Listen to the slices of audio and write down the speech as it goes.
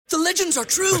The legends are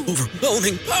true.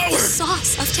 Overwhelming power!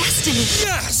 Sauce of destiny.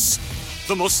 Yes!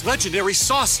 The most legendary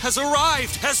sauce has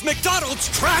arrived as McDonald's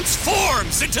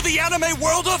transforms into the anime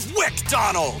world of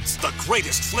WickDonald's. The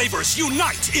greatest flavors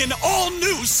unite in all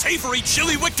new savory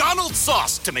chili McDonald's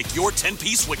sauce to make your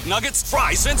 10-piece Wick Nuggets,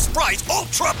 fries, and Sprite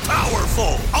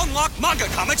ultra-powerful. Unlock manga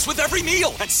comics with every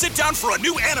meal and sit down for a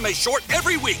new anime short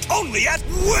every week only at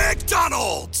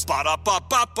WickDonald's.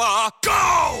 Ba-da-ba-ba-ba,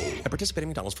 go! At participating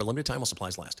McDonald's for a limited time while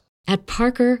supplies last. At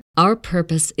Parker, our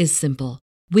purpose is simple.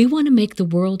 We want to make the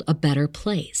world a better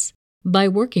place by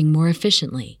working more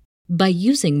efficiently, by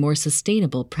using more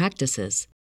sustainable practices,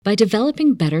 by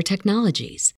developing better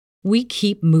technologies. We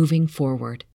keep moving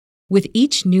forward. With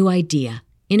each new idea,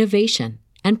 innovation,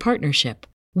 and partnership,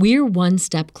 we're one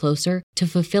step closer to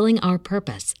fulfilling our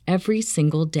purpose every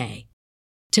single day.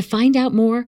 To find out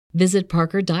more, visit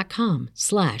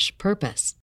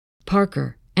parker.com/purpose.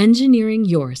 Parker, engineering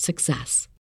your success.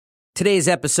 Today's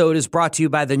episode is brought to you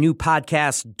by the new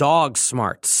podcast, Dog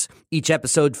Smarts. Each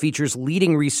episode features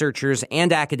leading researchers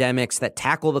and academics that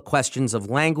tackle the questions of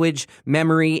language,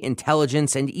 memory,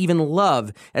 intelligence, and even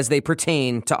love as they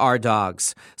pertain to our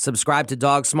dogs. Subscribe to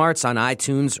Dog Smarts on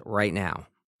iTunes right now.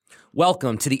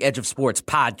 Welcome to the Edge of Sports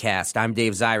podcast. I'm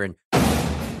Dave Zirin.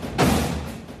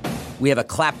 We have a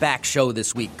clapback show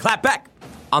this week. Clapback!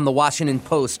 On the Washington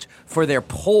Post for their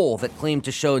poll that claimed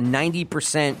to show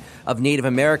 90% of Native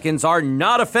Americans are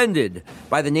not offended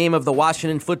by the name of the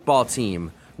Washington football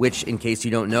team, which, in case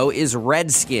you don't know, is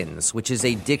Redskins, which is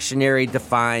a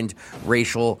dictionary-defined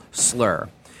racial slur.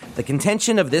 The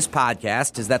contention of this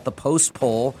podcast is that the Post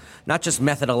poll, not just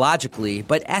methodologically,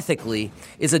 but ethically,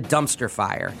 is a dumpster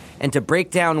fire. And to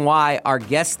break down why, our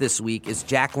guest this week is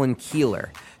Jacqueline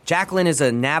Keeler. Jacqueline is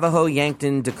a Navajo,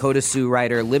 Yankton, Dakota Sioux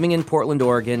writer living in Portland,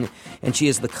 Oregon, and she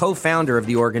is the co-founder of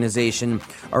the organization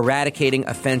Eradicating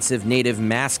Offensive Native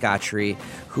Mascotry,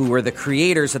 who were the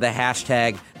creators of the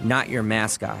hashtag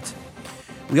 #NotYourMascot.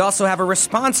 We also have a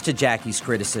response to Jackie's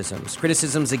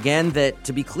criticisms again that,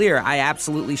 to be clear, I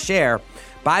absolutely share,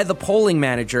 by the polling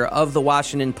manager of the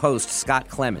Washington Post, Scott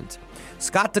Clement.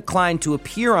 Scott declined to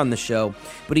appear on the show,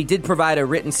 but he did provide a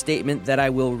written statement that I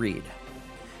will read.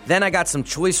 Then I got some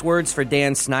choice words for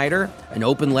Dan Snyder, an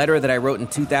open letter that I wrote in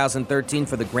 2013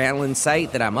 for the Grantland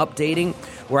site that I'm updating,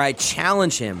 where I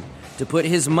challenge him to put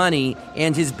his money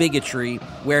and his bigotry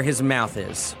where his mouth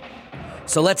is.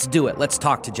 So let's do it. Let's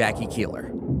talk to Jackie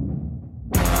Keeler.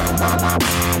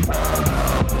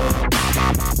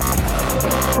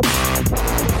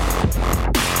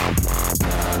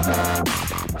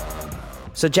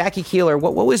 So Jackie Keeler,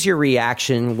 what was your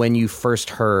reaction when you first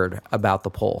heard about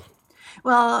the poll?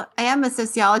 Well, I am a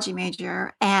sociology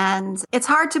major, and it's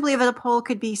hard to believe that a poll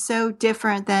could be so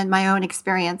different than my own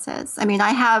experiences. I mean,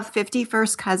 I have 50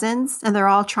 first cousins, and they're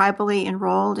all tribally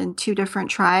enrolled in 2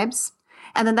 different tribes.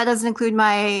 And then that doesn't include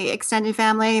my extended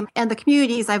family and the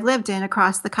communities I've lived in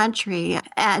across the country,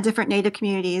 different Native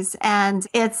communities. And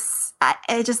it's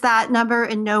just that number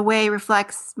in no way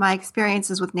reflects my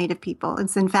experiences with Native people.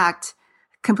 It's, in fact,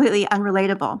 completely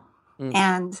unrelatable.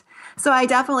 And so I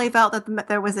definitely felt that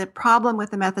there was a problem with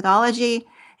the methodology.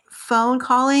 Phone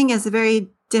calling is a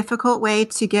very difficult way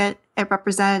to get a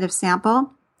representative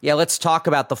sample. Yeah, let's talk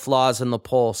about the flaws in the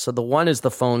poll. So the one is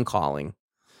the phone calling.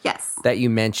 Yes. That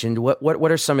you mentioned.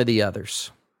 What are some of the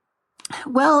others?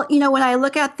 Well, when I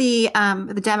look at the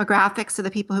demographics of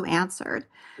the people who answered,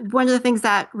 one of the things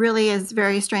that really is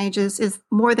very strange is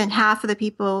more than half of the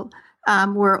people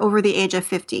were over the age of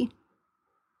 50.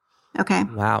 Okay.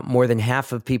 Wow. More than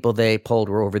half of people they polled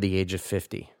were over the age of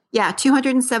 50. Yeah,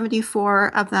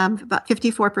 274 of them, about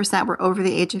 54% were over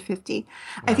the age of 50.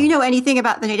 Wow. If you know anything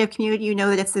about the Native community, you know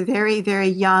that it's a very, very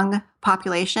young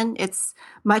population. It's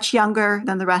much younger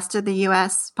than the rest of the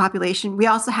U.S. population. We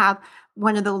also have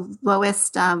one of the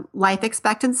lowest life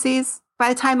expectancies. By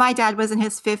the time my dad was in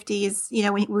his 50s,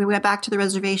 when we went back to the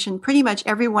reservation, pretty much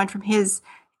everyone from his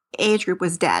age group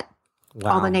was dead.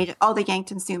 Wow. All the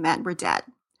Yankton Sioux men were dead.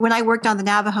 When I worked on the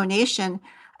Navajo Nation,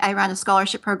 I ran a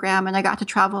scholarship program and I got to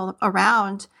travel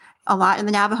around a lot. And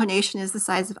the Navajo Nation is the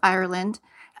size of Ireland.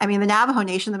 I mean, the Navajo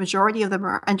Nation, the majority of them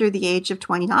are under the age of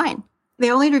 29. They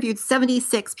only interviewed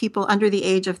 76 people under the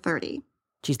age of 30.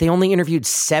 Geez, they only interviewed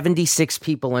 76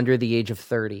 people under the age of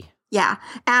 30. Yeah.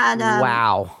 And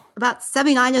wow. About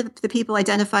 79 of the people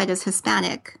identified as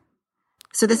Hispanic.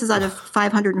 So this is out of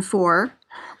 504.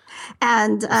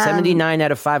 And 79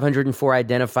 out of 504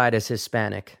 identified as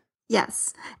Hispanic.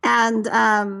 Yes. And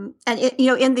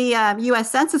in the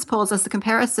U.S. Census polls, as the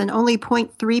comparison, only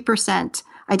 0.3%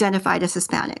 identified as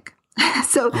Hispanic.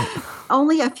 So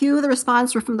only a few of the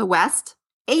respondents were from the West.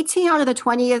 18 out of the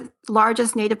 20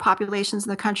 largest Native populations in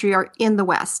the country are in the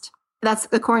West. That's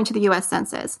according to the U.S.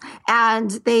 Census.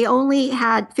 And they only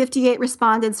had 58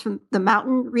 respondents from the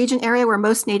mountain region area where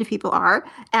most Native people are,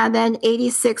 and then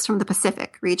 86 from the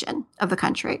Pacific region of the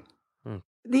country.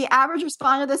 The average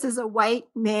respondent to this is a white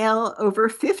male over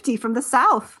 50 from the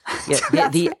South. Yeah,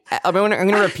 I'm going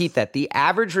to repeat that. The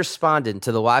average respondent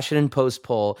to the Washington Post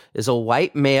poll is a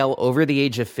white male over the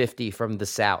age of 50 from the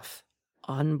South.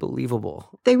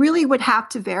 Unbelievable. They really would have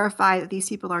to verify that these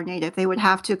people are Native. They would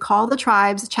have to call the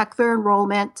tribes, check their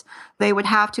enrollment. They would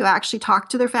have to actually talk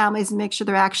to their families and make sure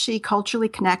they're actually culturally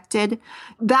connected.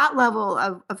 That level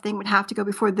of thing would have to go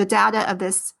before the data of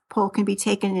this poll can be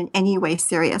taken in any way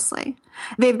seriously.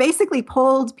 They've basically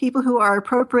polled people who are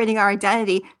appropriating our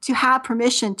identity to have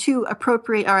permission to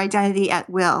appropriate our identity at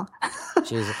will.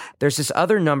 Jesus. There's this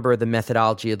other number of the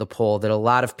methodology of the poll that a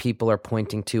lot of people are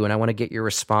pointing to, and I want to get your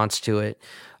response to it.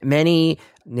 Many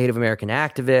Native American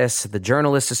activists, the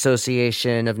Journalists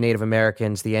Association of Native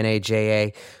Americans, the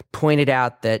NAJA, pointed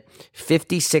out that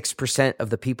 56%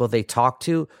 of the people they talked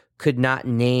to could not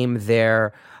name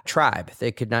their tribe.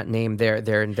 They could not name their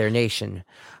nation.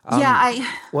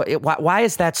 Why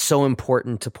is that so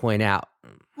important to point out?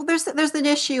 Well, there's an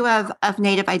issue of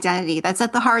Native identity that's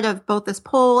at the heart of both this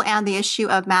poll and the issue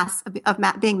of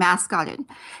being mascotted.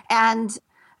 And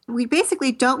we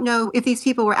basically don't know if these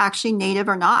people were actually Native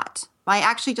or not. I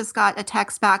actually just got a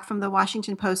text back from the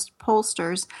Washington Post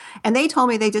pollsters, and they told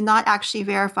me they did not actually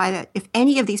verify that if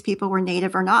any of these people were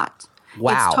Native or not.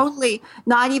 Wow. It's totally,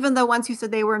 not even the ones who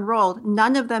said they were enrolled,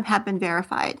 none of them have been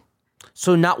verified.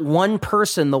 So not one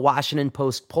person the Washington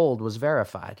Post polled was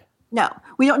verified? No.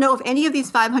 We don't know if any of these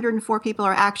 504 people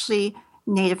are actually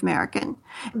Native American.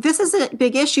 This is a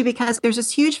big issue because there's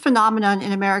this huge phenomenon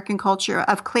in American culture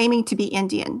of claiming to be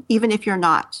Indian, even if you're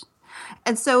not.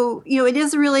 And so, it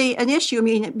is really an issue. I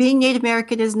mean, being Native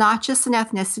American is not just an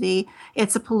ethnicity,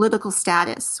 it's a political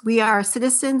status. We are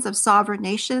citizens of sovereign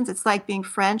nations. It's like being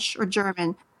French or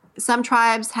German. Some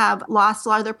tribes have lost a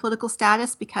lot of their political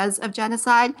status because of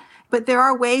genocide, but there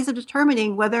are ways of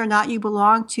determining whether or not you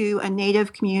belong to a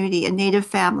Native community, a Native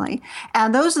family.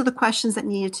 And those are the questions that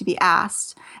needed to be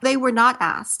asked. They were not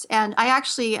asked. And I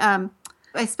actually,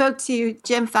 I spoke to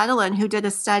Jim Fenelon, who did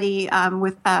a study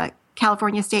with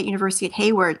California State University at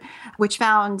Hayward, which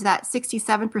found that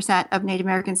 67% of Native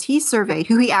Americans he surveyed,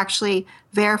 who he actually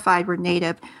verified were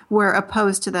Native, were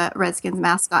opposed to the Redskins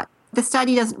mascot. The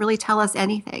study doesn't really tell us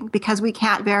anything because we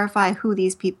can't verify who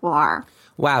these people are.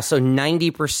 Wow. So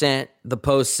 90%, the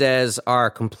Post says, are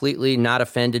completely not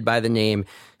offended by the name.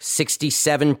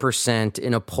 67%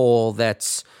 in a poll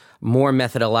that's more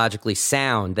methodologically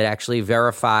sound, that actually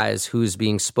verifies who's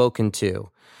being spoken to,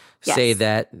 say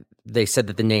that they said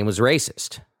that the name was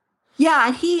racist. Yeah,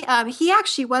 and he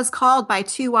actually was called by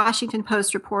two Washington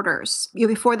Post reporters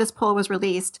before this poll was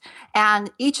released, and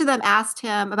each of them asked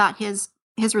him about his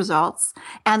results,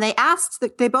 and they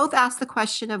both asked the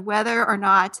question of whether or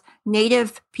not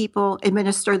Native people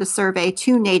administer the survey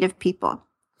to Native people.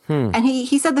 And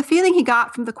he said the feeling he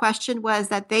got from the question was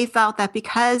that they felt that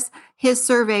because his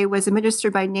survey was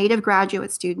administered by Native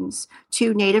graduate students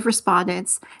to Native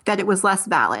respondents, that it was less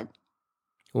valid.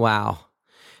 Wow.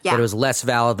 Yeah. That it was less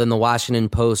valid than the Washington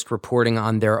Post reporting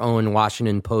on their own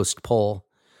Washington Post poll.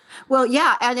 Well,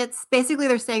 yeah. And it's basically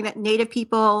they're saying that Native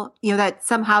people, that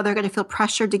somehow they're going to feel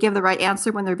pressured to give the right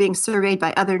answer when they're being surveyed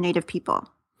by other Native people.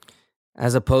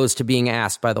 As opposed to being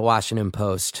asked by the Washington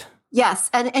Post. Yes.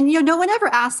 And no one ever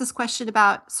asked this question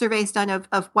about surveys done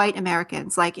of white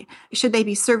Americans. Like, should they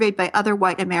be surveyed by other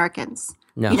white Americans?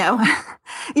 No.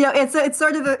 It's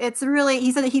sort of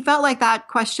he said that he felt like that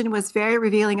question was very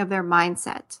revealing of their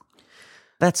mindset.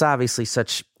 That's obviously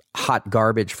such hot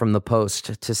garbage from the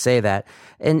Post to say that.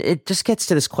 And it just gets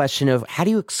to this question of how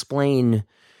do you explain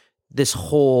this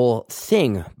whole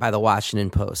thing by the Washington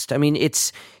Post? I mean,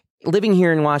 it's living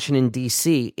here in Washington,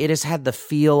 D.C., it has had the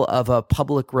feel of a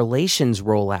public relations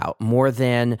rollout more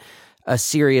than a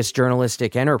serious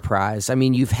journalistic enterprise. I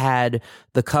mean, you've had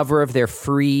the cover of their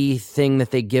free thing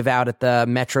that they give out at the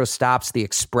metro stops, the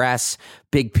Express,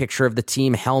 big picture of the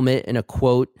team helmet and a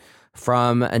quote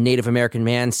from a Native American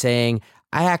man saying,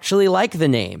 "I actually like the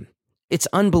name." It's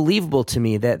unbelievable to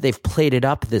me that they've played it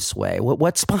up this way.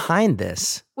 What's behind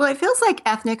this? Well, it feels like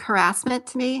ethnic harassment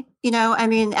to me,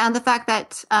 and the fact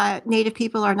that Native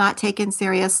people are not taken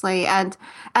seriously. And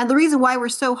the reason why we're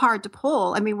so hard to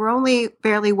poll, we're only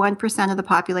barely 1% of the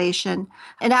population.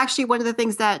 And actually, one of the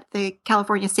things that the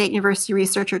California State University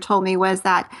researcher told me was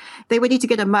that they would need to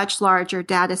get a much larger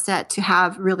data set to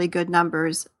have really good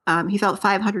numbers He felt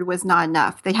 500 was not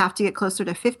enough. They'd have to get closer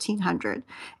to 1,500.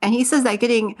 And he says that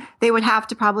they would have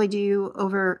to probably do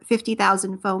over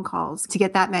 50,000 phone calls to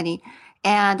get that many.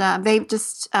 And they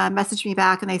just messaged me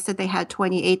back and they said they had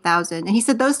 28,000. And he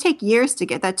said those take years to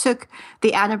get. That took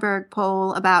the Annenberg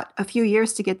poll about a few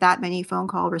years to get that many phone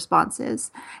call responses.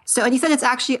 So, and he said it's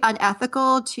actually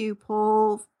unethical to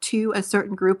poll to a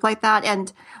certain group like that.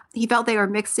 And he felt they were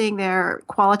mixing their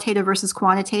qualitative versus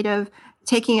quantitative,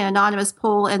 taking an anonymous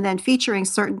poll and then featuring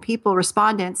certain people,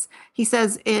 respondents. He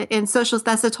says in social,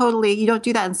 you don't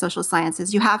do that in social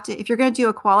sciences. You have to, if you're going to do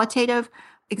a qualitative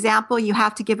example, you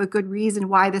have to give a good reason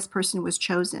why this person was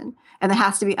chosen. And it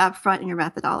has to be upfront in your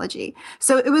methodology.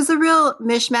 So it was a real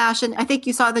mishmash. And I think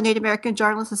you saw the Native American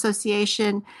Journalists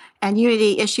Association and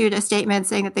Unity issued a statement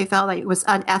saying that they felt like it was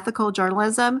unethical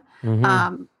journalism.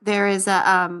 Mm-hmm. There is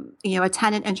a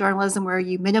tenet in journalism where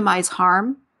you minimize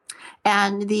harm.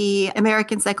 And the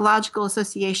American Psychological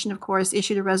Association, of course,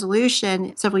 issued a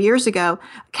resolution several years ago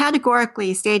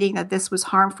categorically stating that this was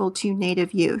harmful to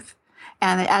Native youth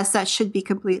and that as such should be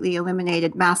completely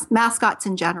eliminated, mascots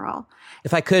in general.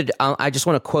 If I could, I just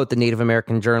want to quote the Native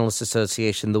American Journalists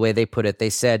Association, the way they put it. They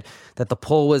said that the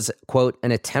poll was, quote,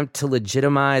 an attempt to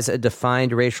legitimize a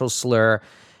defined racial slur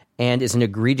and is an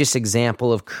egregious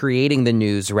example of creating the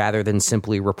news rather than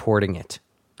simply reporting it.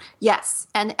 Yes.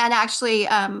 And actually,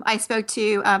 I spoke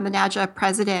to the NAJA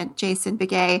president, Jason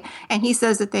Begay, and he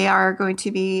says that they are going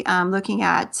to be looking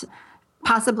at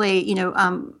possibly,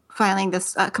 filing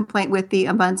this complaint with the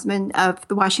ombudsman of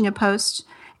the Washington Post.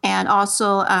 And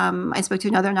also, I spoke to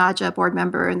another NAJA board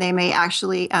member, and they may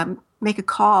actually make a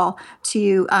call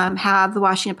to have the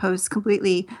Washington Post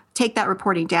completely take that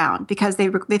reporting down because they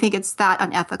think it's that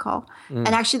unethical. And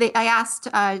actually, I asked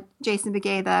Jason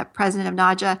Begay, the president of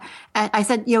NAJA, and I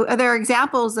said, are there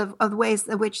examples of ways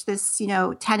in which this,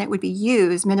 tenet would be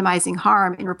used, minimizing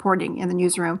harm in reporting in the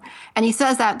newsroom? And he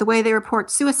says that the way they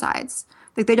report suicides,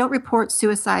 like they don't report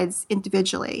suicides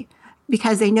individually,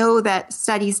 because they know that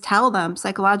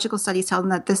psychological studies tell them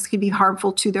that this could be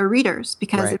harmful to their readers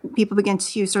because people begin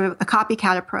to use sort of a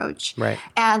copycat approach. Right.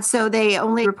 And so they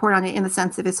only report on it in the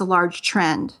sense that it's a large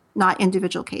trend, not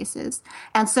individual cases.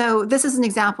 And so this is an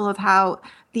example of how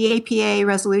the APA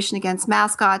resolution against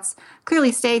mascots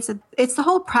clearly states that it's the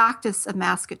whole practice of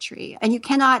mascotry, and you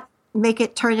cannot make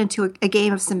it turn into a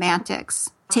game of semantics.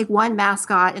 Take one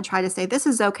mascot and try to say, this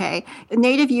is okay.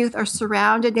 Native people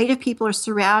are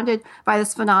surrounded by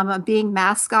this phenomenon of being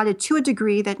mascotted to a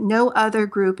degree that no other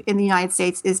group in the United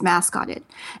States is mascotted.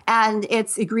 And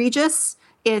it's egregious.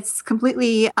 It's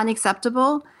completely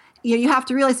unacceptable. You have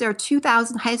to realize there are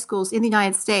 2,000 high schools in the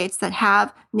United States that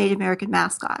have Native American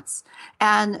mascots.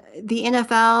 And the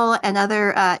NFL and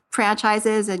other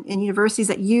franchises and universities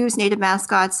that use Native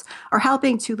mascots are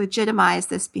helping to legitimize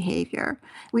this behavior.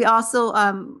 We also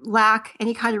lack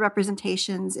any kind of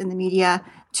representations in the media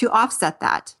to offset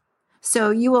that.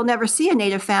 So you will never see a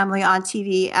Native family on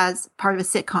TV as part of a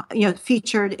sitcom,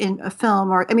 featured in a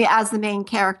film as the main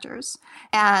characters.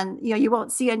 And, you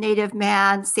won't see a Native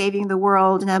man saving the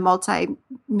world in a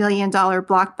multi-million-dollar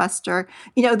blockbuster.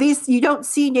 You don't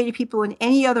see Native people in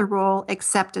any other role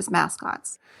except as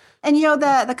mascots. And,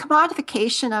 the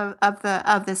commodification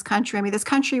of this country, this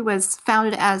country was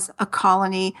founded as a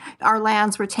colony. Our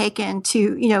lands were taken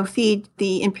to, feed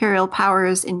the imperial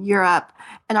powers in Europe,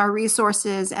 and our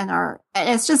resources I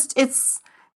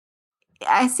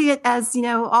see it as,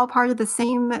 all part of the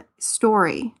same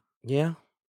story. Yeah.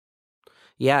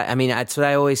 Yeah. That's what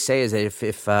I always say is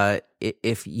that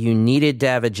if you needed to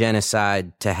have a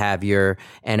genocide to have your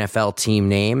NFL team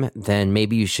name, then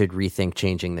maybe you should rethink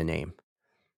changing the name.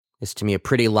 It's to me a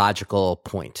pretty logical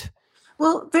point.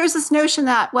 Well, there's this notion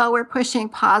that, we're pushing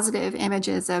positive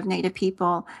images of Native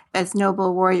people as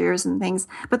noble warriors and things,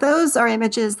 but those are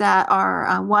images that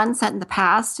are, one, set in the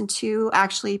past, and two,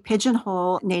 actually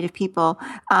pigeonhole Native people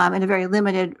in a very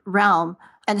limited realm.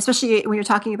 And especially when you're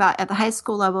talking about at the high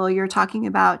school level, you're talking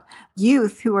about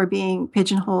youth who are being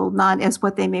pigeonholed not as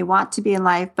what they may want to be in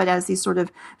life, but as these sort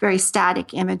of very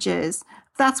static images.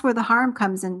 That's where the harm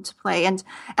comes into play. And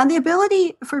the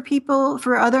ability for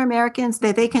other Americans,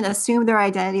 that they can assume their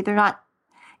identity.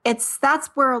 That's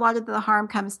where a lot of the harm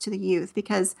comes to the youth,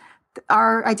 because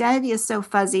our identity is so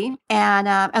fuzzy. And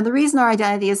the reason our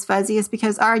identity is fuzzy is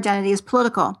because our identity is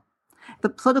political. The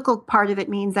political part of it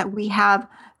means that we have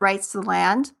rights to the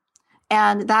land,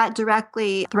 and that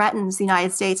directly threatens the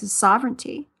United States'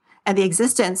 sovereignty and the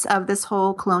existence of this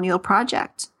whole colonial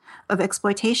project. of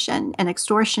exploitation and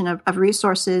extortion of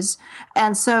resources.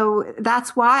 And so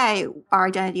that's why our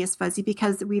identity is fuzzy,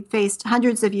 because we've faced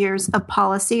hundreds of years of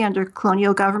policy under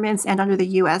colonial governments and under the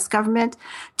U.S. government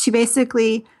to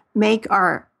basically make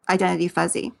our identity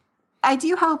fuzzy. I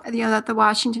do hope, that the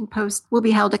Washington Post will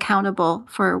be held accountable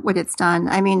for what it's done.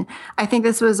 I mean, I think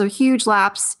this was a huge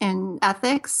lapse in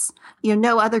ethics.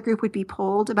 No other group would be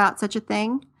polled about such a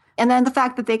thing. And then the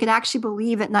fact that they could actually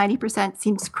believe that 90%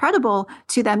 seems credible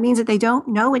to them means that they don't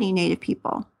know any Native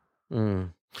people.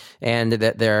 And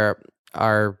that there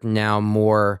are now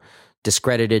more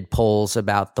discredited polls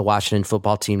about the Washington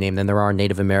football team name than there are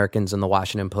Native Americans in the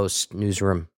Washington Post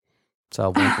newsroom.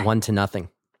 So 1-0.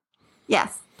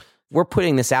 Yes. We're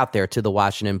putting this out there to the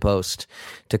Washington Post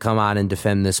to come on and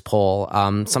defend this poll.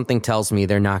 Something tells me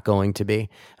they're not going to be.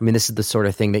 I mean, this is the sort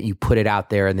of thing that you put it out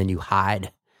there and then you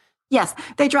hide. Yes,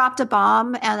 they dropped a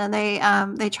bomb, and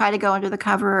then they try to go under the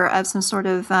cover of some sort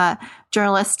of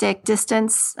journalistic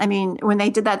distance. I mean, when they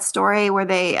did that story where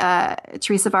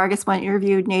Teresa Vargas went and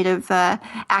interviewed Native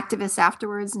activists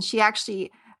afterwards, and she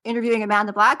actually, interviewing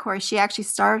Amanda Blackhorse, she actually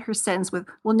started her sentence with,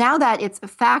 well, now that it's a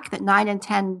fact that 9 in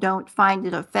 10 don't find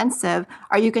it offensive,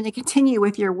 are you going to continue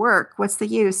with your work? What's the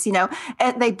use?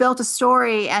 And they built a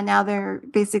story, and now they're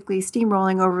basically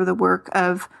steamrolling over the work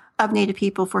of Native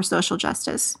people for social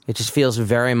justice. It just feels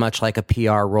very much like a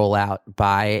PR rollout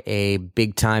by a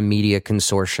big-time media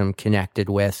consortium connected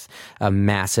with a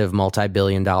massive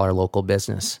multi-billion-dollar local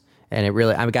business. And it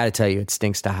really, I've got to tell you, it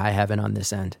stinks to high heaven on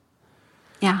this end.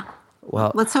 Yeah.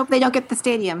 Well, let's hope they don't get the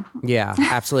stadium. Yeah,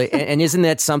 absolutely. and isn't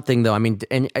that something, though? I mean,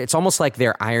 and it's almost like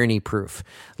they're irony proof.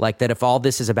 Like that if all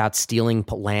this is about stealing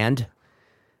land,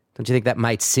 don't you think that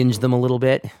might singe them a little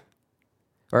bit?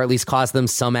 Or at least cause them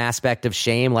some aspect of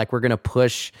shame, like we're going to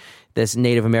push this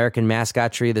Native American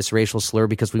mascotry, this racial slur,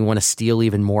 because we want to steal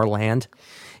even more land.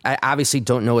 I obviously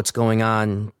don't know what's going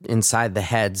on inside the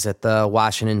heads at the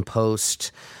Washington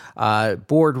Post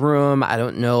boardroom. I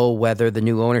don't know whether the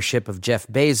new ownership of Jeff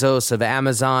Bezos of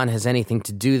Amazon has anything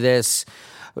to do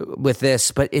with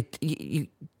this, but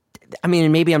I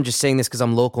mean, maybe I'm just saying this because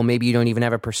I'm local. Maybe you don't even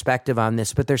have a perspective on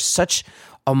this, but there's such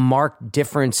a marked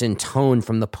difference in tone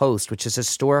from the Post, which has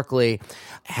historically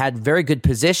had very good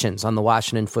positions on the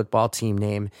Washington football team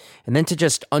name. And then to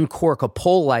just uncork a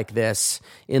poll like this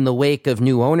in the wake of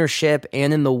new ownership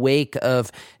and in the wake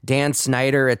of Dan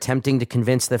Snyder attempting to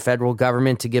convince the federal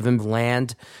government to give him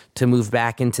land to move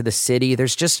back into the city.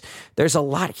 There's a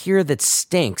lot here that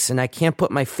stinks, and I can't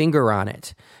put my finger on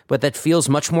it, but that feels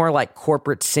much more like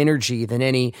corporate synergy than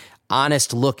any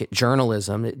honest look at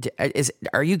journalism.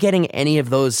 Are you getting any of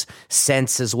those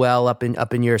sense as well up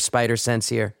in your spider sense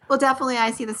here? Well, definitely,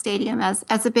 I see the stadium as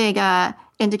a big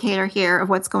indicator here of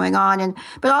what's going on,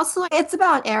 but also it's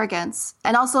about arrogance,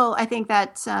 and also I think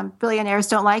that billionaires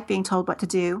don't like being told what to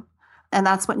do, and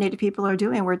that's what Native people are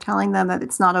doing. We're telling them that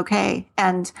it's not okay,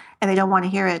 and they don't want to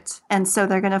hear it, and so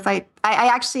they're going to fight. I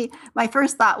actually, my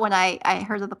first thought when I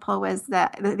heard of the poll was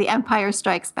that the empire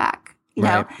strikes back.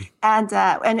 Right.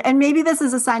 And maybe this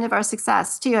is a sign of our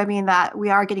success too. I mean, that we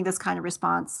are getting this kind of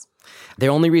response. The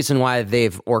only reason why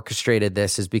they've orchestrated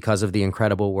this is because of the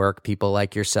incredible work people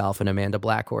like yourself and Amanda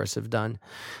Blackhorse have done.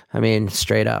 I mean,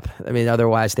 straight up. I mean,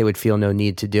 otherwise they would feel no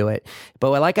need to do it. But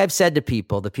like I've said to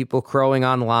people, the people crowing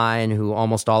online, who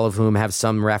almost all of whom have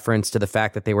some reference to the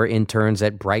fact that they were interns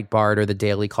at Breitbart or the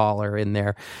Daily Caller in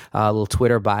their little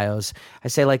Twitter bios, I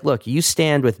say, like, look, you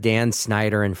stand with Dan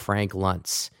Snyder and Frank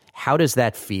Luntz. How does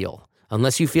that feel?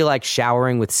 Unless you feel like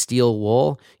showering with steel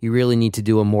wool, you really need to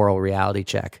do a moral reality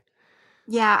check.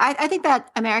 Yeah, I think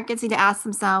that Americans need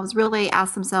to really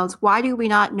ask themselves, why do we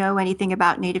not know anything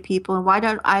about Native people? And why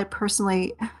don't I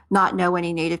personally not know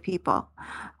any Native people?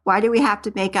 Why do we have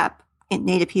to make up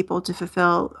Native people to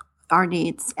fulfill our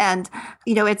needs? And,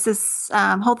 it's this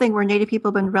whole thing where Native people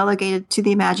have been relegated to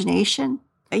the imagination.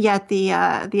 Yet the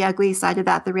ugly side of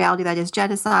that, the reality that is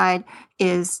genocide,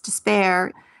 is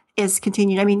despair, is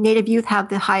continued. I mean, Native youth have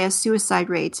the highest suicide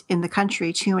rate in the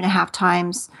country, 2.5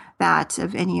 times that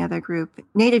of any other group.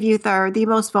 Native youth are the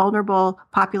most vulnerable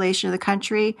population of the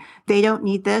country. They don't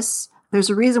need this. There's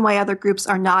a reason why other groups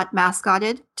are not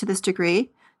mascotted to this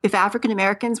degree. If African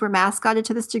Americans were mascotted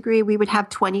to this degree, we would have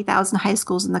 20,000 high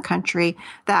schools in the country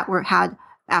that had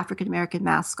African American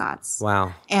mascots.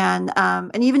 Wow. And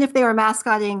even if they were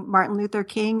mascotting Martin Luther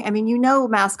King, I mean,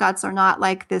 mascots are not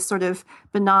like this sort of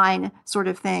benign sort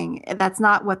of thing. That's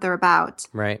not what they're about.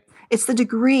 Right. It's the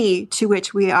degree to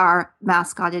which we are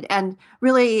mascotted. And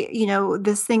really,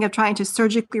 this thing of trying to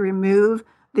surgically remove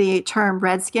the term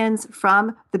Redskins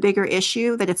from the bigger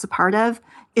issue that it's a part of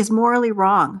is morally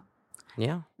wrong.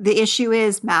 Yeah. The issue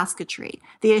is masketry.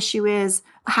 The issue is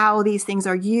how these things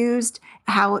are used,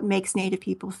 how it makes Native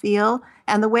people feel,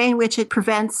 and the way in which it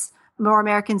prevents more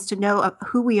Americans to know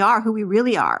who we are, who we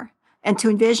really are, and to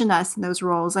envision us in those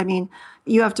roles. I mean,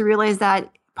 you have to realize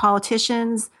that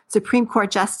politicians, Supreme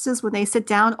Court justices, when they sit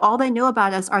down, all they know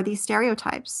about us are these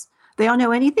stereotypes. They don't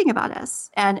know anything about us.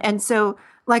 And so,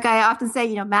 like I often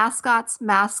say, mascots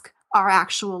mask our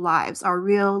actual lives, our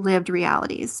real lived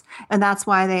realities. And that's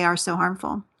why they are so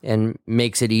harmful. And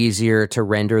makes it easier to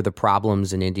render the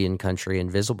problems in Indian country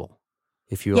invisible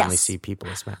if you only see people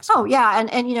as mascots. Oh, yeah.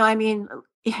 And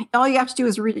all you have to do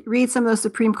is read some of those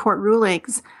Supreme Court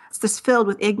rulings. It's just filled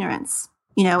with ignorance,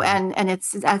 and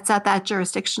it's at that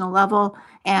jurisdictional level,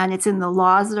 and it's in the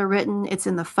laws that are written. It's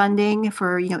in the funding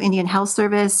for, Indian Health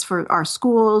Service, for our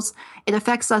schools. It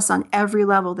affects us on every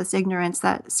level, this ignorance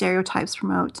that stereotypes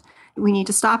promote. We need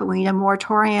to stop it. We need a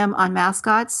moratorium on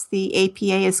mascots. The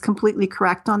APA is completely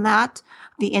correct on that.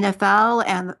 The NFL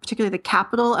and particularly the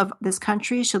capital of this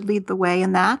country should lead the way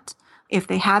in that, if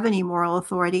they have any moral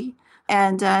authority.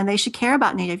 And they should care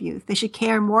about Native youth. They should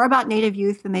care more about Native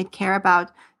youth than they care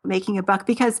about making a buck.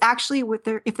 Because actually,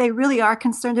 if they really are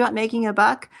concerned about making a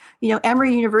buck,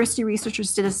 Emory University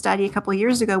researchers did a study a couple of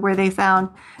years ago where they found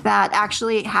that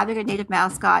actually having a Native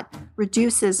mascot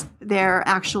reduces their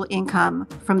actual income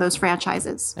from those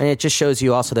franchises. And it just shows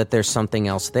you also that there's something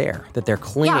else there, that they're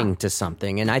clinging to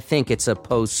something. And I think it's a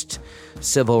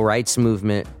post-civil rights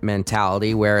movement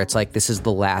mentality where it's like this is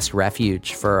the last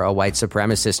refuge for a white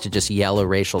supremacist to just yell a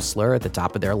racial slur at the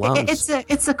top of their lungs. It's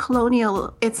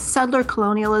settler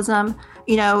colonialism.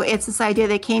 It's this idea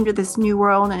they came to this new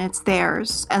world and it's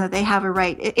theirs and that they have a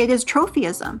right. It is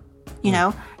trophyism,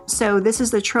 So this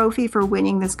is the trophy for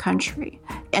winning this country.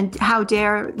 And how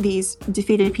dare these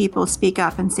defeated people speak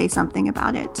up and say something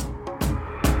about it?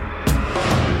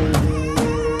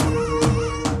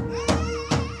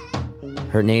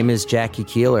 Her name is Jackie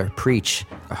Keeler. Preach,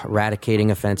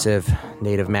 eradicating offensive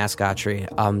Native mascotry.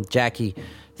 Jackie,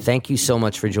 thank you so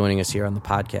much for joining us here on the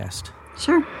podcast.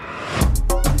 Sure.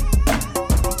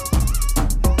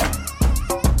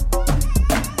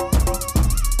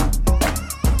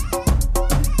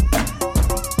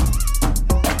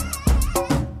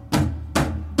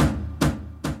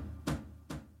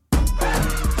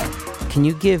 Can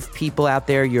you give people out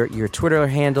there your Twitter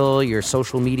handle, your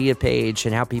social media page,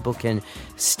 and how people can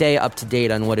stay up to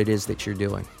date on what it is that you're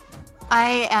doing?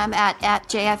 I am at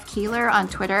JF Keeler on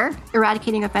Twitter.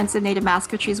 Eradicating Offensive Native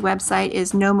Mascotry's website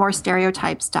is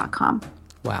nomorestereotypes.com.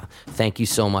 Wow. Thank you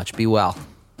so much. Be well.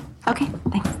 Okay,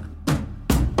 thanks.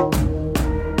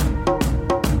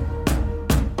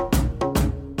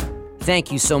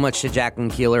 Thank you so much to Jacqueline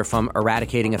Keeler from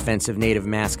Eradicating Offensive Native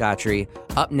Mascotry.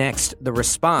 Up next, The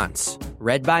Response,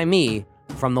 read by me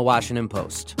from The Washington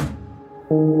Post.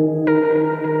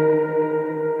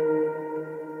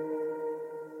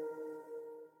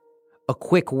 A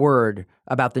quick word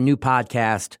about the new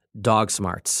podcast, Dog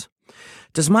Smarts.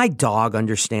 Does my dog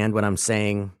understand what I'm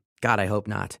saying? God, I hope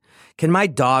not. Can my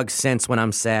dog sense when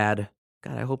I'm sad?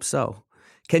 God, I hope so.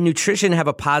 Can nutrition have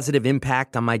a positive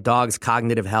impact on my dog's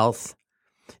cognitive health?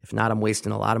 If not, I'm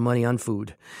wasting a lot of money on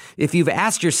food. If you've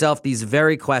asked yourself these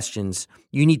very questions,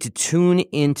 you need to tune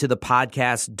into the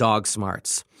podcast Dog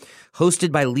Smarts.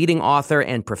 Hosted by leading author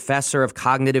and professor of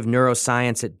cognitive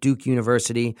neuroscience at Duke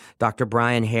University, Dr.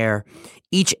 Brian Hare,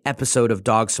 each episode of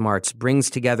Dog Smarts brings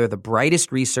together the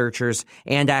brightest researchers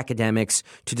and academics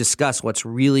to discuss what's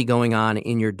really going on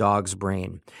in your dog's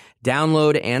brain.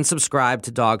 Download and subscribe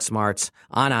to Dog Smarts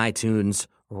on iTunes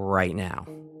right now.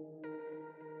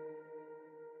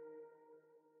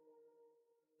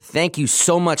 Thank you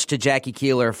so much to Jackie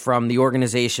Keeler from the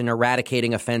organization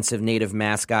Eradicating Offensive Native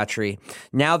Mascotry.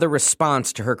 Now the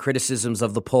response to her criticisms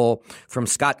of the poll from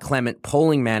Scott Clement,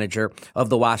 polling manager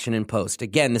of The Washington Post.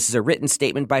 Again, this is a written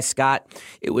statement by Scott.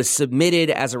 It was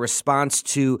submitted as a response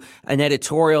to an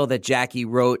editorial that Jackie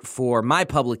wrote for my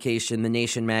publication, The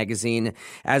Nation magazine,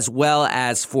 as well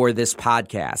as for this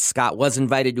podcast. Scott was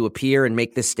invited to appear and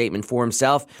make this statement for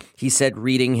himself. He said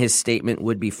reading his statement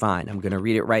would be fine. I'm going to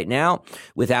read it right now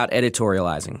without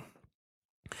editorializing.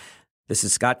 This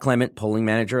is Scott Clement, polling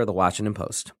manager of The Washington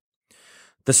Post.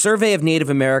 The survey of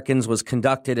Native Americans was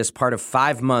conducted as part of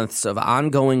 5 months of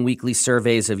ongoing weekly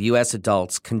surveys of U.S.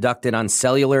 adults conducted on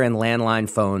cellular and landline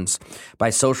phones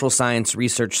by Social Science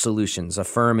Research Solutions, a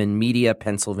firm in Media,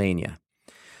 Pennsylvania.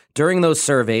 During those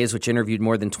surveys, which interviewed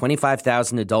more than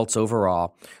 25,000 adults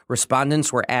overall,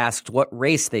 respondents were asked what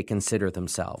race they consider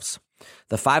themselves.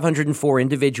 The 504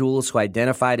 individuals who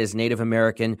identified as Native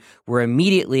American were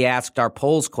immediately asked our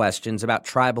polls questions about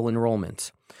tribal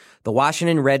enrollment. the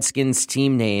Washington Redskins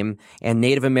team name, and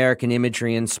Native American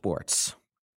imagery in sports.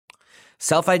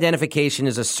 Self-identification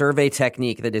is a survey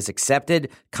technique that is accepted,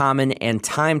 common, and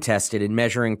time-tested in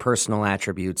measuring personal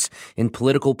attributes in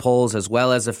political polls as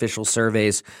well as official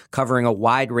surveys covering a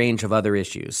wide range of other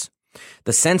issues.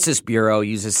 The Census Bureau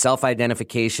uses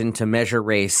self-identification to measure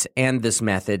race, and this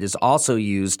method is also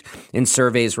used in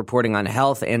surveys reporting on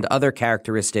health and other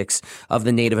characteristics of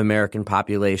the Native American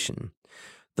population.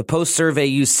 The Post survey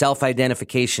used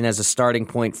self-identification as a starting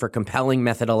point for compelling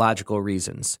methodological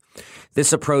reasons.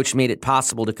 This approach made it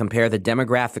possible to compare the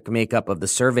demographic makeup of the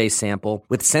survey sample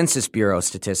with Census Bureau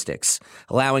statistics,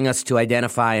 allowing us to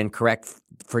identify and correct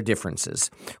for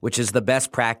differences, which is the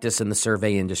best practice in the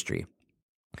survey industry.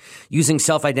 Using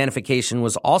self-identification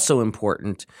was also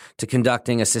important to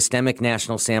conducting a systemic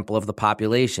national sample of the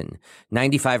population,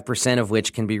 95% of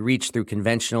which can be reached through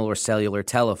conventional or cellular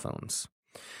telephones.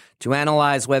 To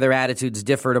analyze whether attitudes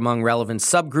differed among relevant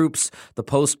subgroups, the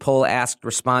Post poll asked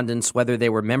respondents whether they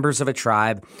were members of a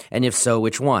tribe, and if so,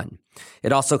 which one.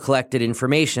 It also collected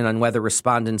information on whether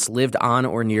respondents lived on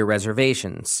or near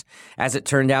reservations. As it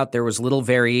turned out, there was little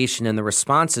variation in the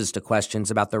responses to questions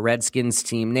about the Redskins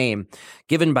team name,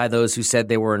 given by those who said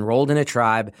they were enrolled in a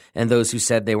tribe and those who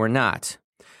said they were not.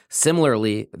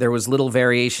 Similarly, there was little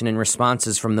variation in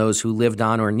responses from those who lived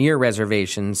on or near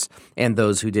reservations and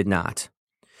those who did not.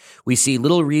 We see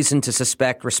little reason to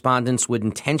suspect respondents would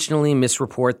intentionally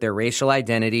misreport their racial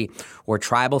identity or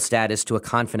tribal status to a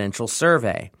confidential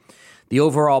survey. The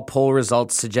overall poll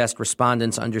results suggest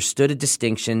respondents understood a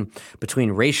distinction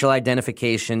between racial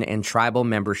identification and tribal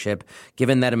membership,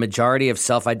 given that a majority of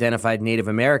self-identified Native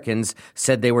Americans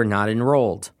said they were not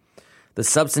enrolled. The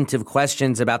substantive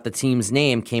questions about the team's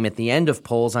name came at the end of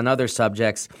polls on other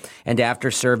subjects and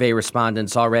after survey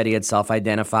respondents already had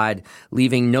self-identified,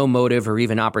 leaving no motive or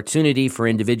even opportunity for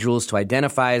individuals to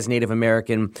identify as Native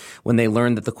American when they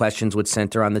learned that the questions would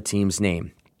center on the team's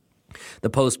name. The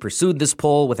Post pursued this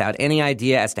poll without any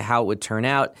idea as to how it would turn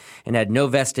out and had no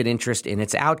vested interest in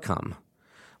its outcome.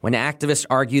 When activists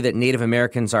argue that Native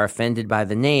Americans are offended by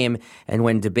the name, and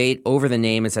when debate over the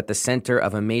name is at the center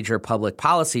of a major public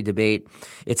policy debate,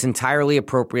 it's entirely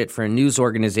appropriate for a news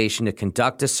organization to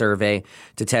conduct a survey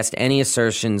to test any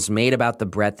assertions made about the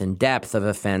breadth and depth of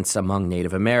offense among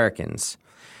Native Americans.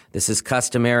 This is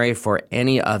customary for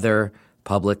any other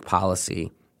public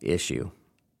policy issue.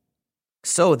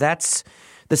 So that's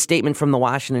the statement from the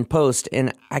Washington Post,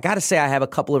 and I got to say I have a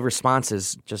couple of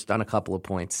responses just on a couple of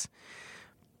points.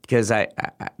 Because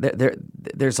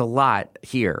there's a lot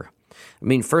here. I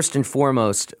mean, first and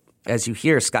foremost, as you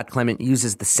hear, Scott Clement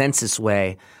uses the census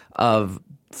way of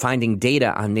finding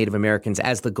data on Native Americans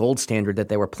as the gold standard that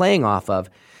they were playing off of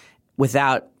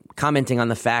without commenting on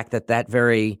the fact that that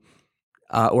very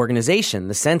organization,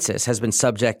 the census, has been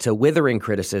subject to withering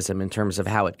criticism in terms of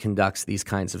how it conducts these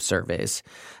kinds of surveys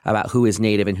about who is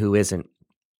Native and who isn't.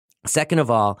 Second of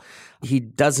all, he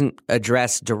doesn't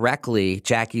address directly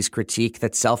Jackie's critique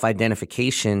that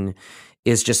self-identification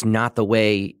is just not the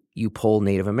way you poll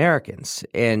Native Americans.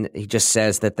 And he just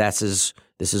says that this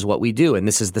is what we do and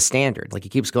this is the standard. Like he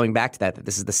keeps going back to that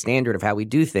this is the standard of how we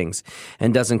do things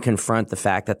and doesn't confront the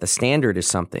fact that the standard is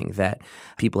something that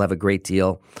people have a great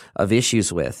deal of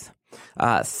issues with.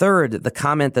 Third, the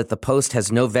comment that the Post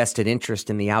has no vested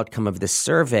interest in the outcome of this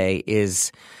survey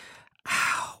is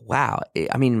wow.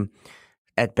 I mean,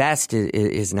 at best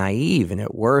is naive and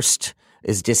at worst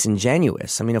is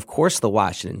disingenuous. I mean, of course the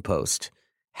Washington Post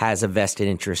has a vested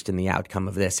interest in the outcome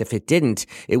of this. If it didn't,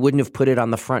 it wouldn't have put it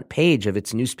on the front page of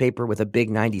its newspaper with a big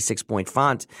 96-point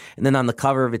font and then on the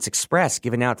cover of its Express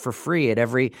given out for free at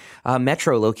every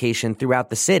metro location throughout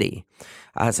the city.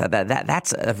 So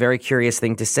that's a very curious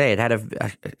thing to say. It had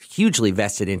a hugely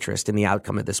vested interest in the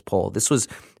outcome of this poll. This was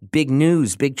big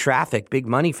news, big traffic, big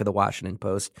money for the Washington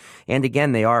Post. And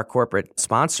again, they are a corporate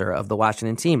sponsor of the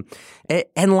Washington team.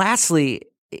 And lastly,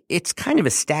 it's kind of a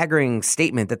staggering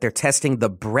statement that they're testing the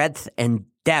breadth and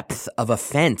depth of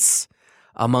offense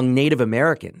among Native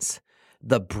Americans.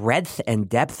 The breadth and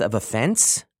depth of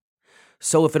offense?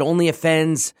 So if it only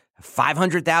offends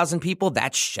 500,000 people,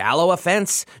 that's shallow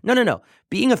offense? No.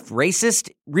 Being a racist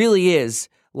really is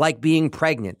like being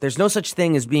pregnant. There's no such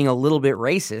thing as being a little bit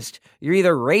racist. You're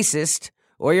either racist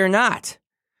or you're not.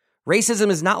 Racism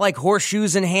is not like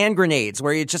horseshoes and hand grenades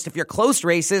where if you're close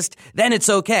racist, then it's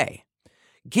okay.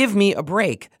 Give me a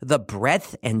break. The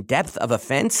breadth and depth of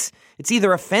offense, it's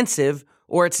either offensive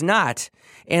or it's not.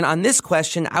 And on this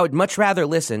question, I would much rather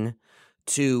listen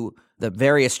to the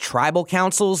various tribal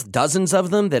councils, dozens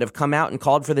of them that have come out and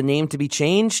called for the name to be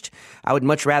changed. I would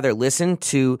much rather listen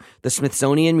to the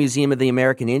Smithsonian Museum of the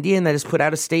American Indian that has put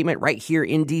out a statement right here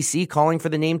in D.C. calling for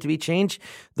the name to be changed.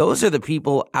 Those are the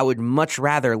people I would much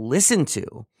rather listen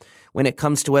to when it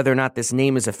comes to whether or not this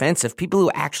name is offensive, people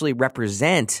who actually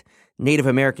represent Native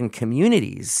American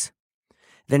communities,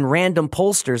 than random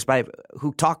pollsters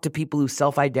who talk to people who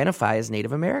self-identify as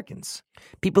Native Americans.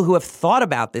 People who have thought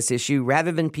about this issue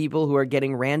rather than people who are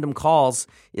getting random calls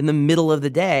in the middle of the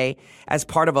day as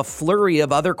part of a flurry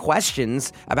of other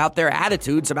questions about their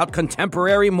attitudes about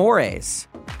contemporary mores.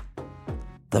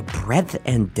 The breadth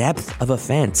and depth of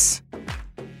offense.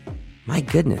 My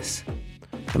goodness.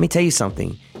 Let me tell you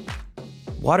something.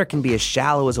 Water can be as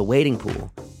shallow as a wading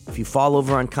pool. If you fall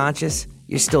over unconscious,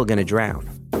 you're still going to drown.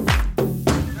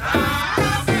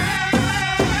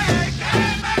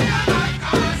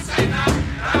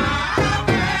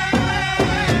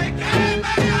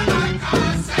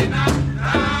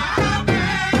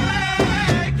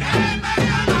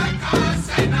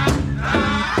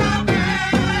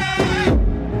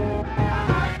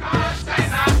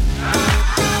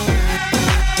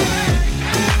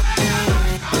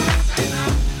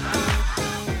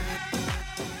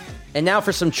 And now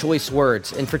for some choice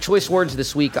words. And for choice words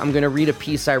this week, I'm going to read a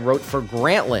piece I wrote for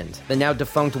Grantland, the now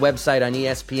defunct website on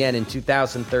ESPN in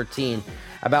 2013,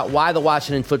 about why the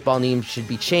Washington football name should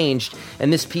be changed.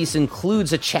 And this piece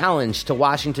includes a challenge to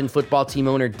Washington football team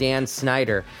owner Dan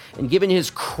Snyder. And given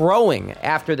his crowing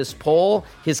after this poll,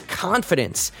 his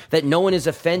confidence that no one is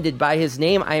offended by his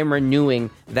name, I am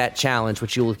renewing that challenge,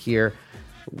 which you will hear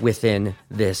within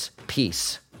this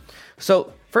piece.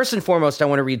 So first and foremost, I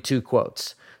want to read two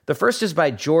quotes. The first is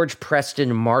by George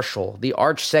Preston Marshall, the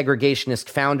arch-segregationist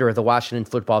founder of the Washington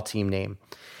football team name.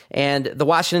 And the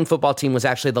Washington football team was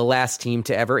actually the last team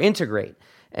to ever integrate.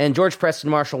 And George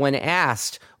Preston Marshall, when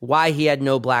asked why he had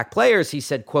no black players, he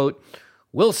said, quote,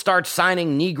 "We'll start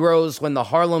signing Negroes when the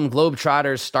Harlem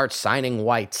Globetrotters start signing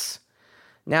whites."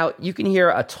 Now, you can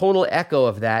hear a total echo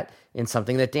of that in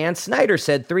something that Dan Snyder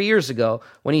said 3 years ago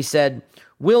when he said,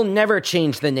 "We'll never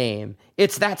change the name.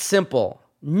 It's that simple.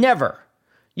 Never.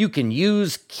 You can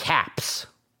use caps."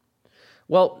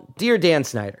 Well, dear Dan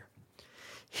Snyder,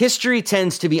 history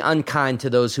tends to be unkind to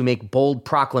those who make bold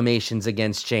proclamations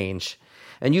against change.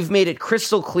 And you've made it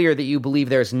crystal clear that you believe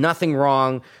there's nothing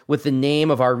wrong with the name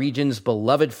of our region's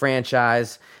beloved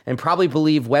franchise, and probably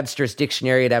believe Webster's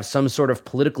dictionary to have some sort of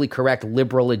politically correct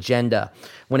liberal agenda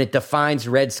when it defines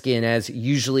Redskin as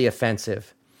usually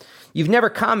offensive. You've never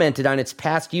commented on its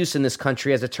past use in this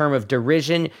country as a term of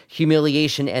derision,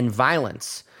 humiliation, and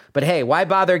violence. But hey, why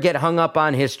bother get hung up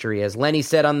on history? As Lenny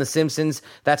said on The Simpsons,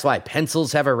 that's why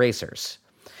pencils have erasers.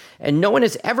 And no one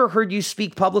has ever heard you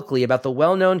speak publicly about the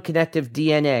well-known connective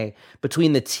DNA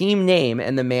between the team name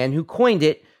and the man who coined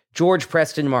it, George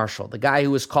Preston Marshall, the guy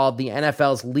who was called the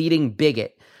NFL's leading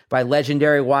bigot by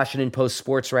legendary Washington Post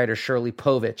sports writer Shirley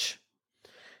Povich.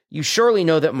 You surely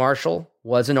know that Marshall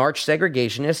was an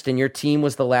arch-segregationist and your team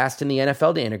was the last in the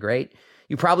NFL to integrate.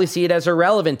 You probably see it as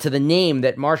irrelevant to the name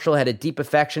that Marshall had a deep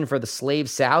affection for the Slave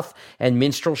South and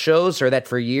minstrel shows, or that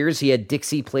for years he had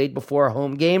Dixie played before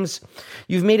home games.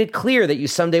 You've made it clear that you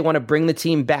someday want to bring the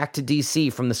team back to D.C.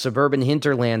 from the suburban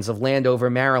hinterlands of Landover,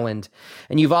 Maryland.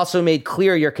 And you've also made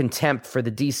clear your contempt for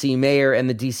the D.C. mayor and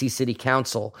the D.C. City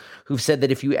Council, who've said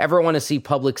that if you ever want to see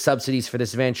public subsidies for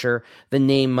this venture, the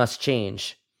name must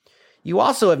change. You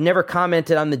also have never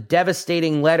commented on the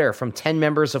devastating letter from 10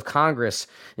 members of Congress,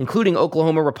 including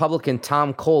Oklahoma Republican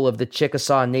Tom Cole of the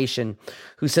Chickasaw Nation,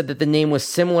 who said that the name was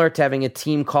similar to having a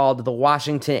team called the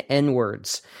Washington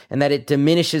N-Words, and that it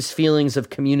diminishes feelings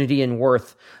of community and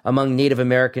worth among Native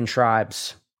American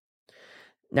tribes.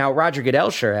 Now, Roger Goodell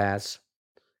sure has.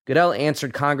 Goodell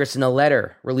answered Congress in a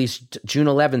letter released June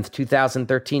 11th,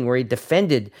 2013, where he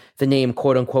defended the name,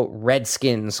 quote-unquote,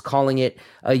 Redskins, calling it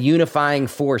a unifying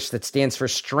force that stands for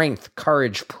strength,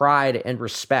 courage, pride, and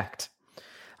respect.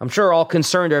 I'm sure all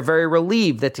concerned are very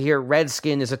relieved that to hear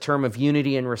Redskin is a term of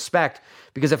unity and respect,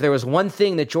 because if there was one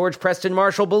thing that George Preston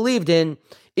Marshall believed in,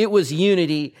 it was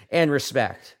unity and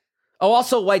respect. Oh,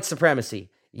 also white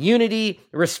supremacy. Unity,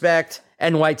 respect,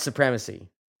 and white supremacy.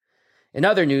 In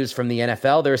other news from the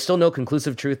NFL, there is still no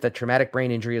conclusive truth that traumatic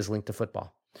brain injury is linked to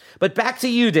football. But back to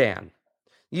you, Dan.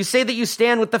 You say that you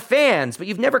stand with the fans, but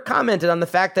you've never commented on the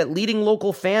fact that leading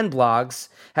local fan blogs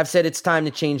have said it's time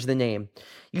to change the name.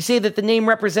 You say that the name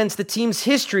represents the team's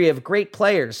history of great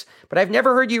players, but I've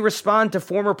never heard you respond to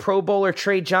former Pro Bowler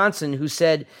Trey Johnson, who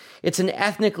said it's an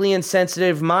ethnically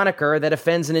insensitive moniker that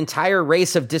offends an entire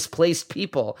race of displaced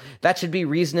people. That should be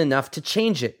reason enough to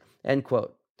change it, end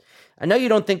quote. I know you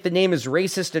don't think the name is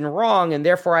racist and wrong, and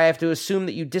therefore I have to assume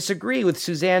that you disagree with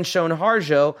Suzanne Shown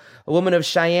Harjo, a woman of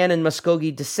Cheyenne and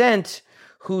Muskogee descent,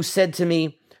 who said to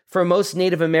me, for most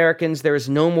Native Americans, there is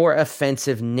no more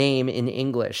offensive name in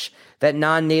English. That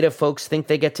non-Native folks think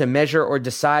they get to measure or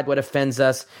decide what offends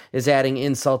us is adding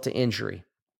insult to injury.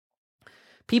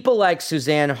 People like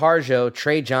Suzanne Harjo,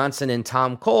 Trey Johnson, and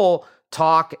Tom Cole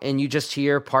talk, and you just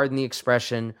hear, pardon the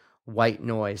expression, white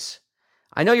noise.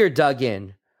 I know you're dug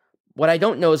in. What I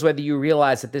don't know is whether you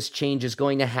realize that this change is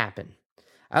going to happen.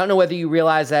 I don't know whether you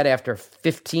realize that after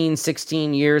 15,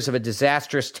 16 years of a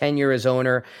disastrous tenure as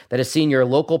owner that has seen your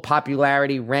local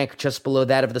popularity rank just below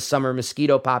that of the summer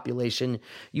mosquito population,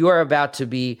 you are about to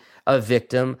be a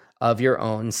victim of your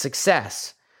own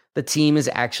success. The team is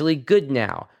actually good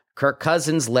now. Kirk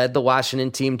Cousins led the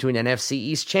Washington team to an NFC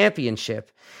East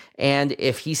championship. And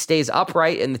if he stays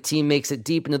upright and the team makes it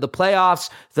deep into the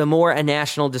playoffs, the more a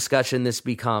national discussion this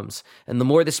becomes. And the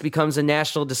more this becomes a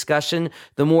national discussion,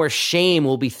 the more shame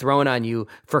will be thrown on you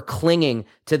for clinging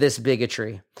to this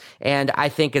bigotry. And I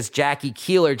think, as Jackie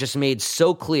Keeler just made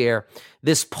so clear,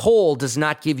 this poll does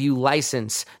not give you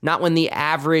license, not when the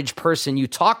average person you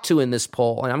talk to in this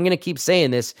poll, and I'm going to keep saying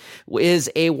this,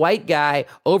 is a white guy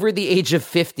over the age of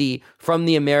 50 from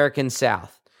the American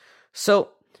South. So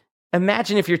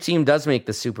imagine if your team does make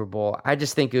the Super Bowl. I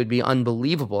just think it would be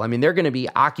unbelievable. I mean, they're going to be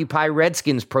Occupy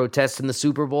Redskins protests in the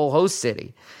Super Bowl host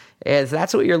city. As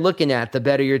that's what you're looking at, the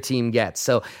better your team gets.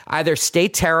 So either stay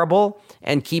terrible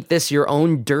and keep this your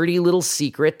own dirty little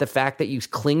secret, the fact that you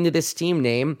cling to this team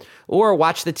name, or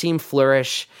watch the team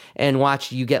flourish and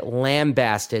watch you get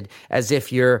lambasted as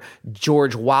if you're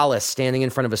George Wallace standing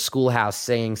in front of a schoolhouse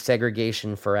saying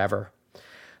segregation forever.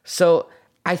 So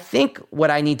I think what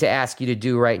I need to ask you to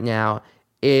do right now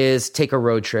is take a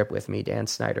road trip with me, Dan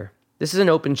Snyder. This is an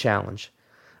open challenge.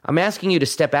 I'm asking you to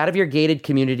step out of your gated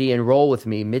community and roll with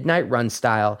me, midnight run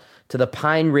style, to the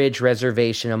Pine Ridge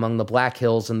Reservation among the Black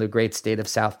Hills in the great state of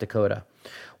South Dakota.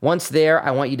 Once there, I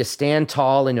want you to stand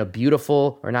tall in a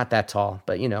beautiful, or not that tall,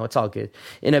 but it's all good,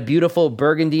 in a beautiful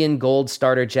burgundy and gold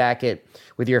starter jacket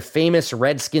with your famous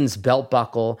Redskins belt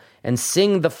buckle and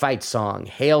sing the fight song,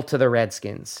 Hail to the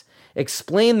Redskins.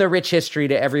 Explain the rich history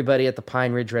to everybody at the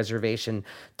Pine Ridge Reservation.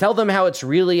 Tell them how it's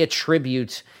really a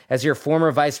tribute, as your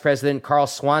former Vice President Carl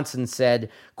Swanson said,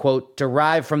 quote,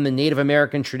 derived from the Native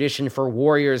American tradition for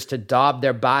warriors to daub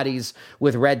their bodies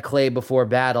with red clay before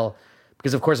battle.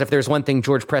 Because, of course, if there's one thing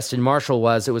George Preston Marshall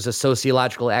was, it was a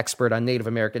sociological expert on Native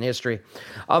American history.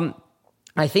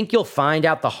 I think you'll find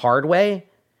out the hard way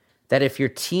that if your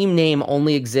team name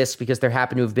only exists because there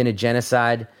happened to have been a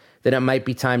genocide, then it might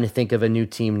be time to think of a new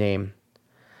team name.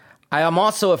 I am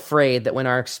also afraid that when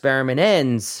our experiment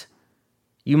ends,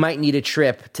 you might need a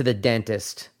trip to the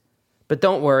dentist. But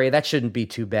don't worry, that shouldn't be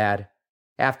too bad.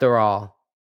 After all,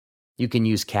 you can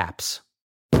use caps.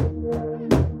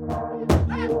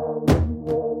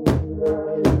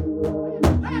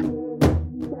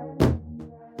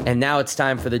 And now it's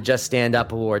time for the Just Stand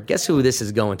Up Award. Guess who this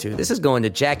is going to? This is going to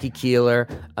Jackie Keeler,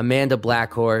 Amanda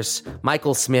Blackhorse,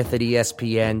 Michael Smith at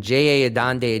ESPN, J.A.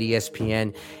 Adande at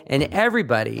ESPN, and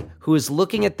everybody who is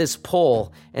looking at this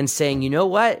poll and saying, you know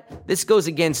what? This goes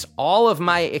against all of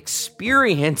my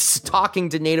experience talking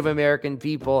to Native American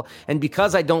people, and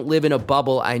because I don't live in a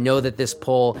bubble, I know that this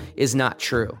poll is not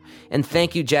true. And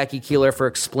thank you, Jackie Keeler, for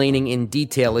explaining in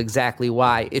detail exactly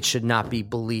why it should not be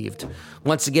believed.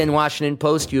 Once again, Washington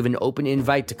Post, you have an open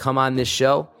invite to come on this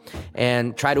show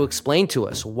and try to explain to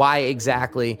us why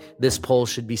exactly this poll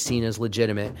should be seen as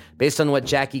legitimate. Based on what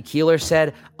Jackie Keeler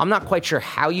said, I'm not quite sure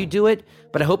how you do it,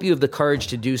 but I hope you have the courage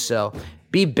to do so.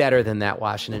 Be better than that,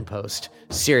 Washington Post.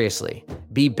 Seriously,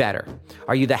 be better.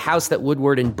 Are you the house that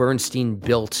Woodward and Bernstein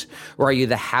built, or are you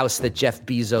the house that Jeff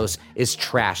Bezos is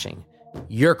trashing?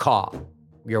 Your call.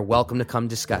 You're welcome to come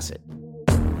discuss it.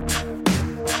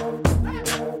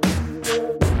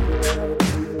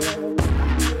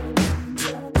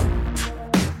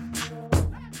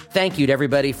 Thank you to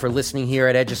everybody for listening here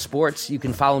at Edge of Sports. You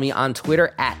can follow me on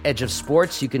Twitter at Edge of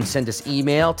Sports. You can send us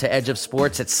email to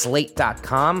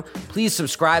edgeofsports@slate.com. Please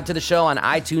subscribe to the show on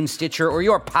iTunes, Stitcher, or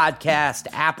your podcast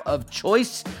app of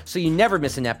choice so you never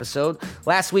miss an episode.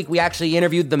 Last week, we actually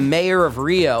interviewed the mayor of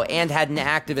Rio and had an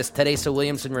activist, Teresa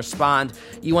Williamson, respond.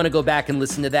 You want to go back and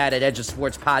listen to that at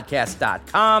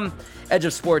edgeofsportspodcast.com. Edge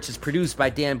of Sports is produced by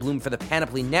Dan Bloom for the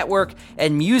Panoply Network,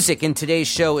 and music in today's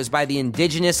show is by the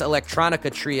indigenous electronica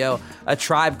trio, A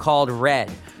Tribe Called Red.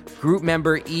 Group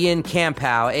member Ian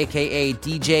Campow, a.k.a.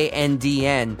 DJ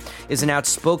NDN, is an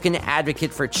outspoken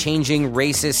advocate for changing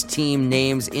racist team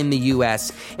names in the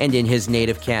U.S. and in his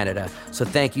native Canada. So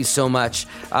thank you so much.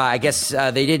 I guess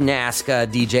they didn't ask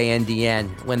DJ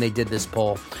NDN when they did this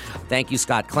poll. Thank you,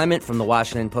 Scott Clement from the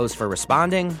Washington Post, for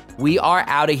responding. We are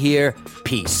out of here.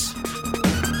 Peace.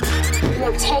 You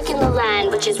have taken the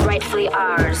land which is rightfully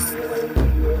ours.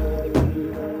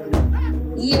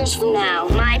 Years from now,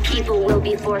 my people will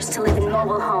be forced to live in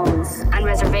mobile homes on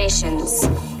reservations.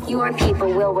 Your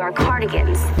people will wear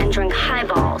cardigans and drink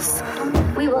highballs.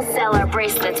 We will sell our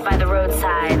bracelets by the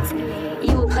roadsides.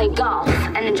 You will play golf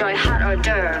and enjoy hot hors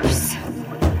d'oeuvres.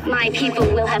 My people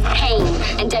will have pain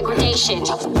and degradation.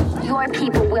 Your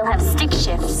people will have stick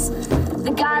shifts.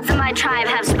 The gods of my tribe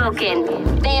have spoken.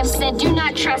 They have said, do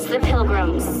not trust the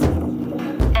pilgrims.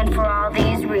 And for all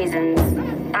these reasons,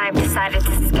 I've decided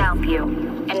to scalp you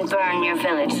and burn your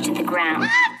village to the ground.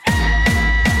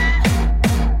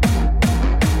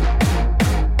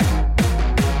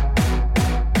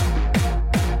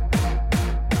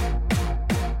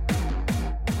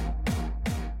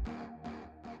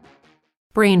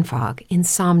 Brain fog,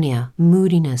 insomnia,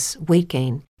 moodiness, weight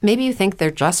gain. Maybe you think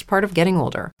they're just part of getting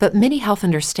older, but MIDI Health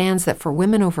understands that for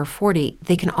women over 40,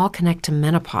 they can all connect to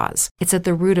menopause. It's at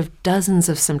the root of dozens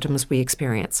of symptoms we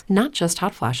experience, not just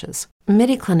hot flashes.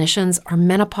 MIDI clinicians are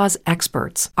menopause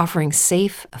experts, offering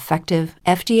safe, effective,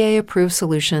 FDA-approved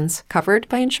solutions covered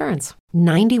by insurance.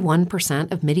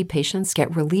 91% of MIDI patients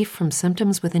get relief from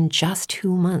symptoms within just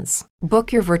 2 months.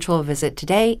 Book your virtual visit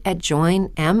today at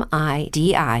joinmidi.com.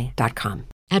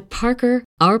 At Parker,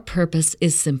 our purpose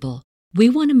is simple. We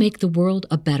want to make the world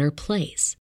a better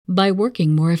place by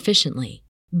working more efficiently,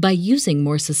 by using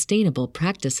more sustainable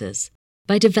practices,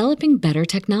 by developing better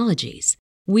technologies.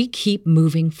 We keep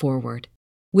moving forward.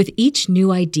 With each new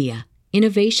idea,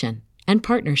 innovation, and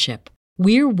partnership,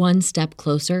 we're one step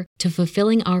closer to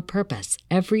fulfilling our purpose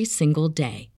every single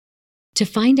day. To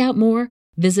find out more,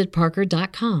 visit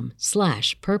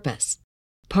parker.com/purpose.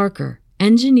 Parker,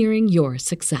 engineering your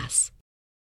success.